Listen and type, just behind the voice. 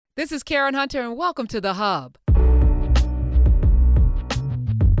This is Karen Hunter, and welcome to The Hub.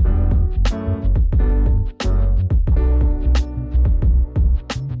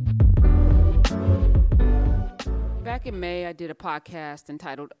 Back in May, I did a podcast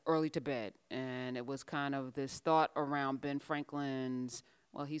entitled Early to Bed, and it was kind of this thought around Ben Franklin's,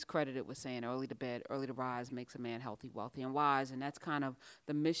 well, he's credited with saying early to bed, early to rise makes a man healthy, wealthy, and wise, and that's kind of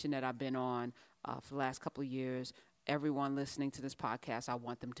the mission that I've been on for the last couple of years. Everyone listening to this podcast, I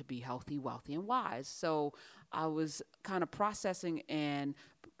want them to be healthy, wealthy, and wise. So I was kind of processing and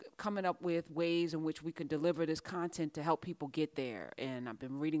coming up with ways in which we could deliver this content to help people get there. And I've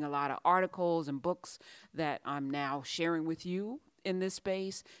been reading a lot of articles and books that I'm now sharing with you in this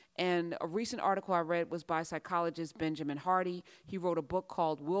space. And a recent article I read was by psychologist Benjamin Hardy. He wrote a book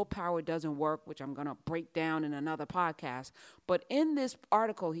called Willpower Doesn't Work, which I'm going to break down in another podcast. But in this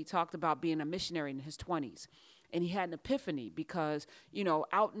article, he talked about being a missionary in his 20s. And he had an epiphany because,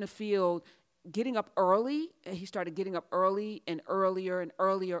 out in the field, getting up early, he started getting up early and earlier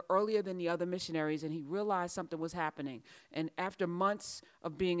than the other missionaries, and he realized something was happening. And after months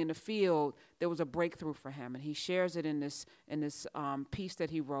of being in the field, there was a breakthrough for him, and he shares it in this piece that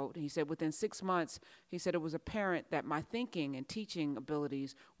he wrote. He said within 6 months, he said it was apparent that my thinking and teaching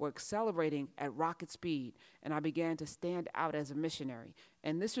abilities were accelerating at rocket speed, and I began to stand out as a missionary.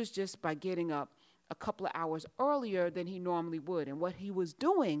 And this was just by getting up a couple of hours earlier than he normally would. And what he was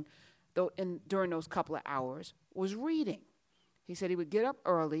doing during those couple of hours was reading. He said he would get up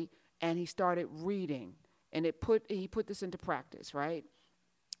early and he started reading. And he put this into practice, right?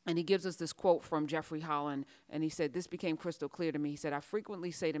 And he gives us this quote from Jeffrey Holland, and he said, this became crystal clear to me. He said, I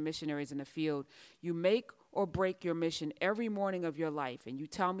frequently say to missionaries in the field, you make or break your mission every morning of your life, and you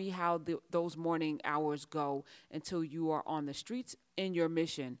tell me how those morning hours go until you are on the streets in your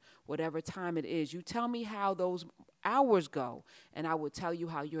mission, whatever time it is. You tell me how those hours go, and I will tell you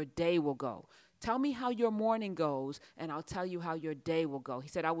how your day will go. Tell me how your morning goes, and I'll tell you how your day will go. He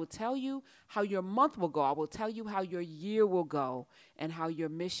said, I will tell you how your month will go. I will tell you how your year will go and how your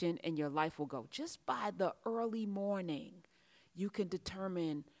mission and your life will go. Just by the early morning, you can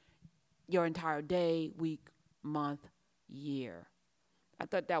determine your entire day, week, month, year. I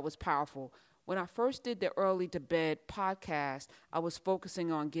thought that was powerful. When I first did the Early to Bed podcast, I was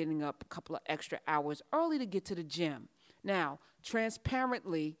focusing on getting up a couple of extra hours early to get to the gym. Now,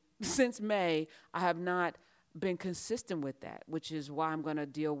 transparently, since May, I have not been consistent with that, which is why I'm going to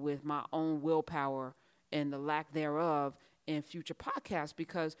deal with my own willpower and the lack thereof in future podcasts,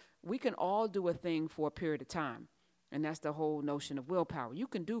 because we can all do a thing for a period of time. And that's the whole notion of willpower. You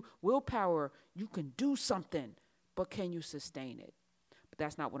can do willpower, you can do something, but can you sustain it? But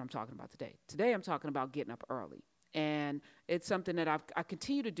that's not what I'm talking about today. Today I'm talking about getting up early. And it's something that I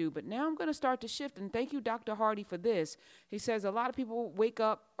continue to do, but now I'm going to start to shift. And thank you, Dr. Hardy, for this. He says a lot of people wake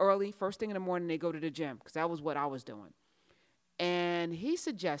up early, first thing in the morning, they go to the gym, because that was what I was doing. And he's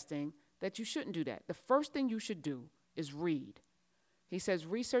suggesting that you shouldn't do that. The first thing you should do is read. He says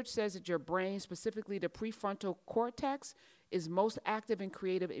research says that your brain, specifically the prefrontal cortex, is most active and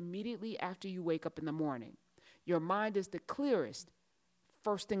creative immediately after you wake up in the morning. Your mind is the clearest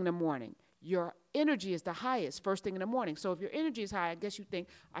first thing in the morning. Your energy is the highest first thing in the morning. So if your energy is high, I guess you think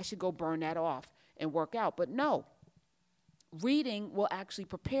I should go burn that off and work out. But no, reading will actually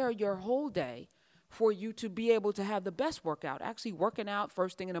prepare your whole day for you to be able to have the best workout. Actually working out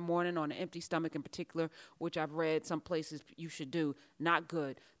first thing in the morning on an empty stomach in particular, which I've read some places you should do, not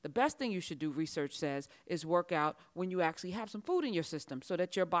good. The best thing you should do, research says, is work out when you actually have some food in your system so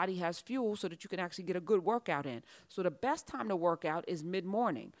that your body has fuel so that you can actually get a good workout in. So the best time to work out is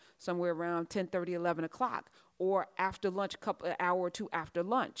mid-morning, somewhere around 10:30, 11 o'clock, or after lunch, an hour or two after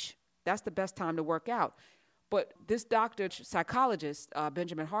lunch. That's the best time to work out. But this psychologist,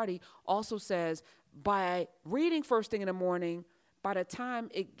 Benjamin Hardy, also says by reading first thing in the morning, by the time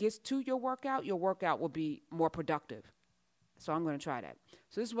it gets to your workout will be more productive. So I'm going to try that.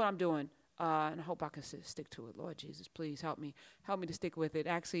 So this is what I'm doing, and I hope I can stick to it. Lord Jesus, please help me to stick with it.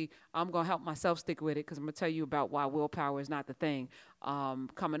 Actually, I'm going to help myself stick with it because I'm going to tell you about why willpower is not the thing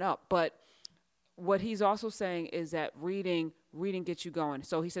coming up. But what he's also saying is that reading gets you going.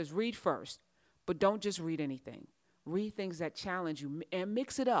 So he says read first, but don't just read anything. Read things that challenge you and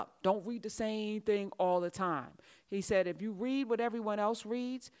mix it up. Don't read the same thing all the time. He said if you read what everyone else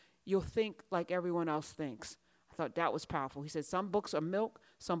reads, you'll think like everyone else thinks. I thought that was powerful. He said some books are milk,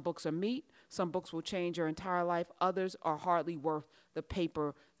 some books are meat, some books will change your entire life, others are hardly worth the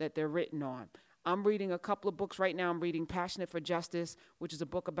paper that they're written on. I'm reading a couple of books right now. I'm reading Passionate for Justice, which is a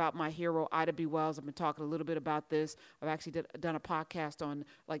book about my hero, Ida B. Wells. I've been talking a little bit about this. I've actually done a podcast on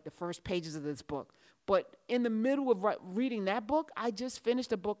like the first pages of this book. But in the middle of reading that book, I just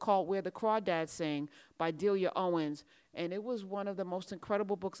finished a book called Where the Crawdads Sing by Delia Owens. And it was one of the most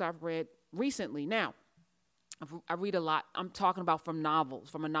incredible books I've read recently. Now, I read a lot. I'm talking about from novels,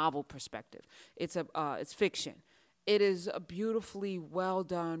 from a novel perspective. It's fiction. It is a beautifully well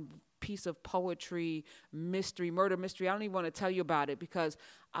done piece of poetry, murder mystery. I don't even want to tell you about it because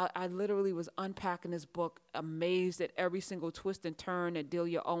I literally was unpacking this book, amazed at every single twist and turn that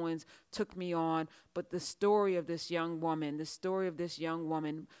Delia Owens took me on. But the story of this young woman,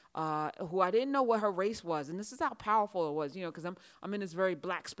 who I didn't know what her race was, and this is how powerful it was, because I'm in this very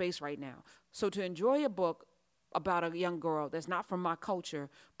black space right now. So to enjoy a book about a young girl that's not from my culture,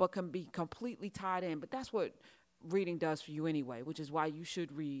 but can be completely tied in. But that's what reading does for you anyway, which is why you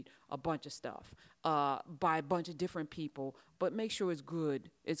should read a bunch of stuff by a bunch of different people, but make sure it's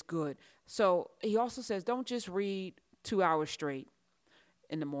good. It's good. So he also says, don't just read 2 hours straight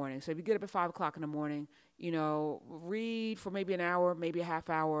in the morning. So if you get up at 5 o'clock in the morning, read for maybe an hour, maybe a half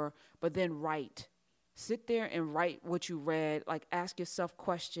hour, but then write. Sit there and write what you read, like ask yourself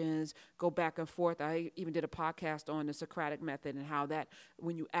questions, go back and forth. I even did a podcast on the Socratic method and how that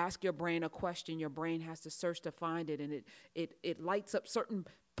when you ask your brain a question, your brain has to search to find it, and it lights up certain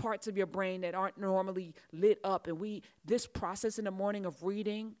parts of your brain that aren't normally lit up. And this process in the morning of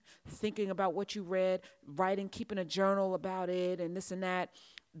reading, thinking about what you read, writing, keeping a journal about it and this and that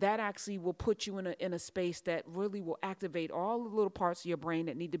actually will put you in a space that really will activate all the little parts of your brain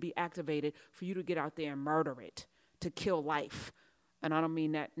that need to be activated for you to get out there and murder it, to kill life. And I don't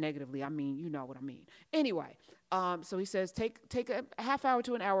mean that negatively. I mean, you know what I mean. Anyway, so he says, take a half hour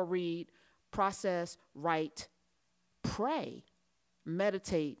to an hour, read, process, write, pray,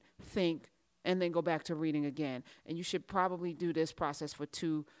 meditate, think, and then go back to reading again. And you should probably do this process for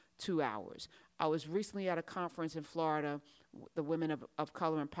two hours. I was recently at a conference in Florida, the Women of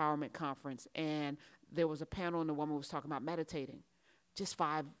Color Empowerment Conference, and there was a panel and the woman was talking about meditating, just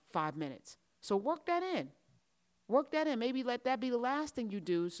five minutes. So work that in. Maybe let that be the last thing you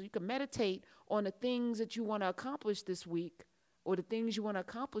do so you can meditate on the things that you want to accomplish this week or the things you want to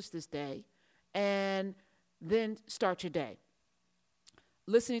accomplish this day, and then start your day.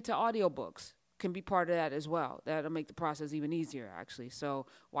 Listening to audiobooks can be part of that as well. That'll make the process even easier, actually. So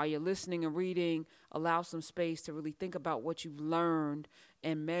while you're listening and reading, allow some space to really think about what you've learned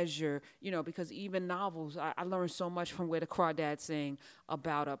and measure, because even novels, I learned so much from Where the Crawdads Sing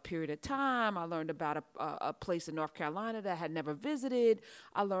about a period of time. I learned about a place in North Carolina that I had never visited.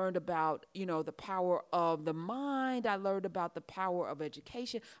 I learned about, the power of the mind. I learned about the power of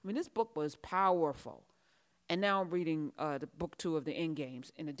education. I mean, this book was powerful. And now I'm reading the book 2 of the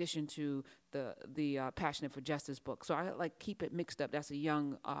Endgames, in addition to the Passionate for Justice book. So I keep it mixed up. That's a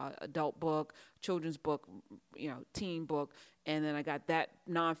young adult book, children's book, teen book. And then I got that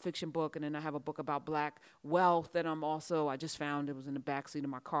nonfiction book. And then I have a book about Black wealth that I just found. It was in the backseat of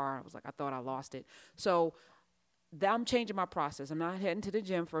my car. I was like, I thought I lost it. So I'm changing my process. I'm not heading to the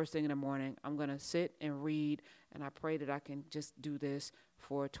gym first thing in the morning. I'm going to sit and read. And I pray that I can just do this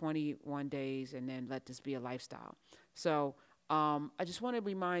for 21 days and then let this be a lifestyle. So I just want to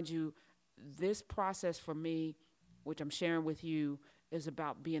remind you, this process for me, which I'm sharing with you, is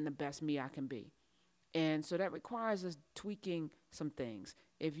about being the best me I can be. And so that requires us tweaking some things.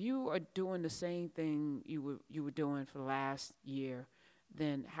 If you are doing the same thing you were doing for the last year,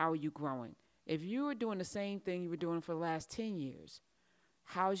 then how are you growing? If you are doing the same thing you were doing for the last 10 years,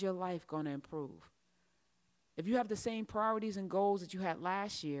 how's your life going to improve? If you have the same priorities and goals that you had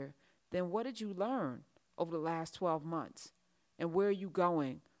last year, then what did you learn over the last 12 months? And where are you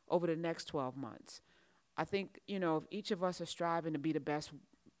going over the next 12 months? I think, if each of us are striving to be the best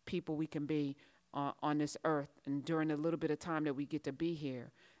people we can be on this earth, and during the little bit of time that we get to be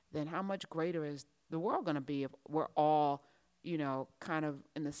here, then how much greater is the world going to be if we're all, kind of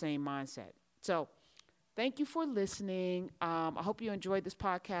in the same mindset? So thank you for listening. I hope you enjoyed this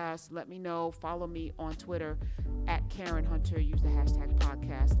podcast. Let me know. Follow me on Twitter at Karen Hunter. Use the hashtag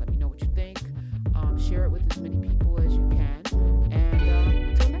podcast. Let me know what you think. Share it with as many people as you can. And